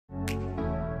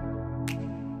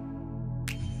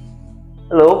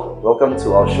Hello, welcome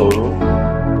to our showroom.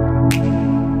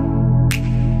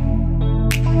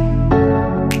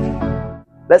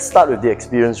 Let's start with the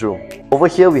experience room. Over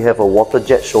here we have a water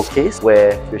jet showcase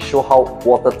where we show how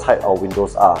watertight our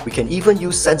windows are. We can even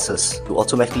use sensors to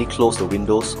automatically close the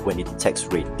windows when it detects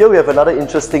rain. Here we have another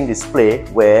interesting display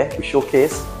where we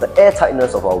showcase the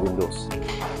airtightness of our windows.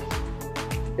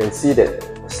 You can see that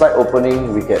a slight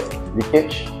opening we get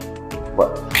leakage,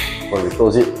 but when we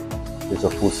close it, it's a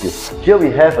full seal. Here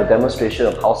we have a demonstration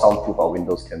of how soundproof our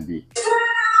windows can be.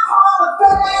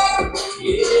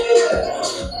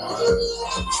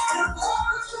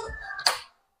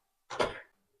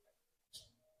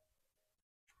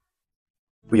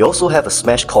 We also have a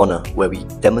smash corner where we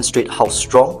demonstrate how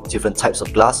strong different types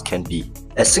of glass can be.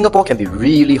 As Singapore can be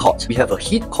really hot, we have a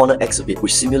heat corner exhibit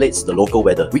which simulates the local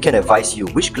weather. We can advise you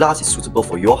which glass is suitable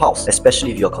for your house,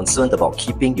 especially if you are concerned about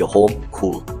keeping your home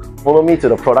cool. Follow me to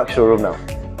the product showroom now.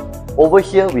 Over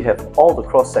here we have all the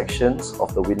cross sections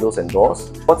of the windows and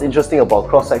doors. What's interesting about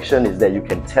cross section is that you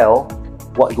can tell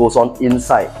what goes on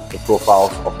inside the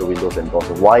profiles of the windows and doors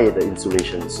and why the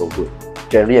insulation is so good.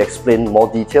 Generally explain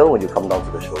more detail when you come down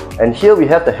to the showroom. And here we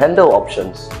have the handle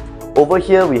options. Over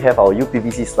here we have our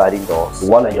UPVC sliding doors. The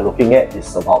one that you're looking at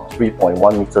is about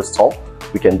 3.1 meters tall.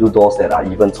 We can do doors that are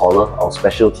even taller. Our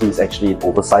specialty is actually in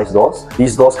oversized doors.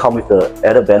 These doors come with the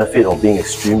added benefit of being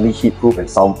extremely heat-proof and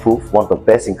soundproof, one of the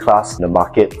best in class in the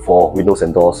market for windows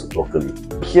and doors locally.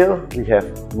 Here we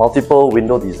have multiple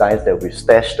window designs that we've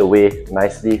stashed away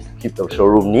nicely to keep the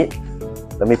showroom neat.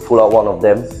 Let me pull out one of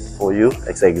them for you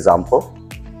as an example.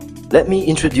 Let me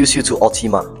introduce you to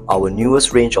Optima, our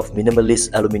newest range of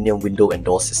minimalist aluminium window and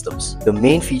door systems. The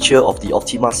main feature of the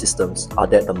Optima systems are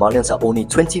that the mullions are only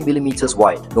 20mm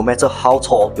wide, no matter how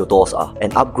tall your doors are.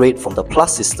 An upgrade from the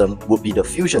Plus system would be the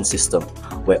Fusion system,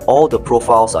 where all the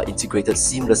profiles are integrated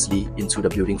seamlessly into the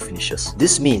building finishes.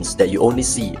 This means that you only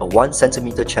see a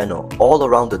 1cm channel all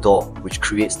around the door, which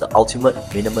creates the ultimate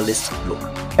minimalist look.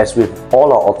 As with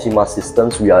all our Optima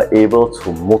systems, we are able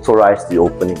to motorize the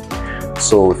opening.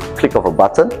 So with a click of a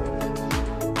button,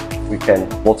 we can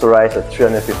motorize a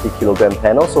 350kg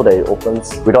panel so that it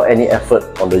opens without any effort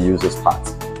on the user's part.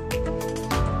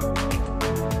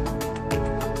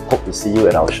 Hope to see you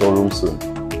at our showroom soon.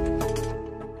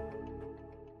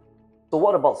 So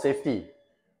what about safety?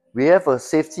 We have a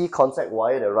safety contact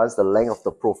wire that runs the length of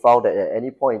the profile that at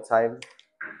any point in time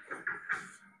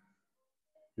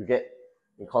you get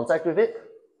in contact with it,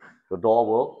 the door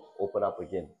will open up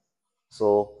again.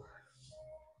 So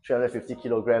 350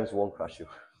 kilograms won't crush you.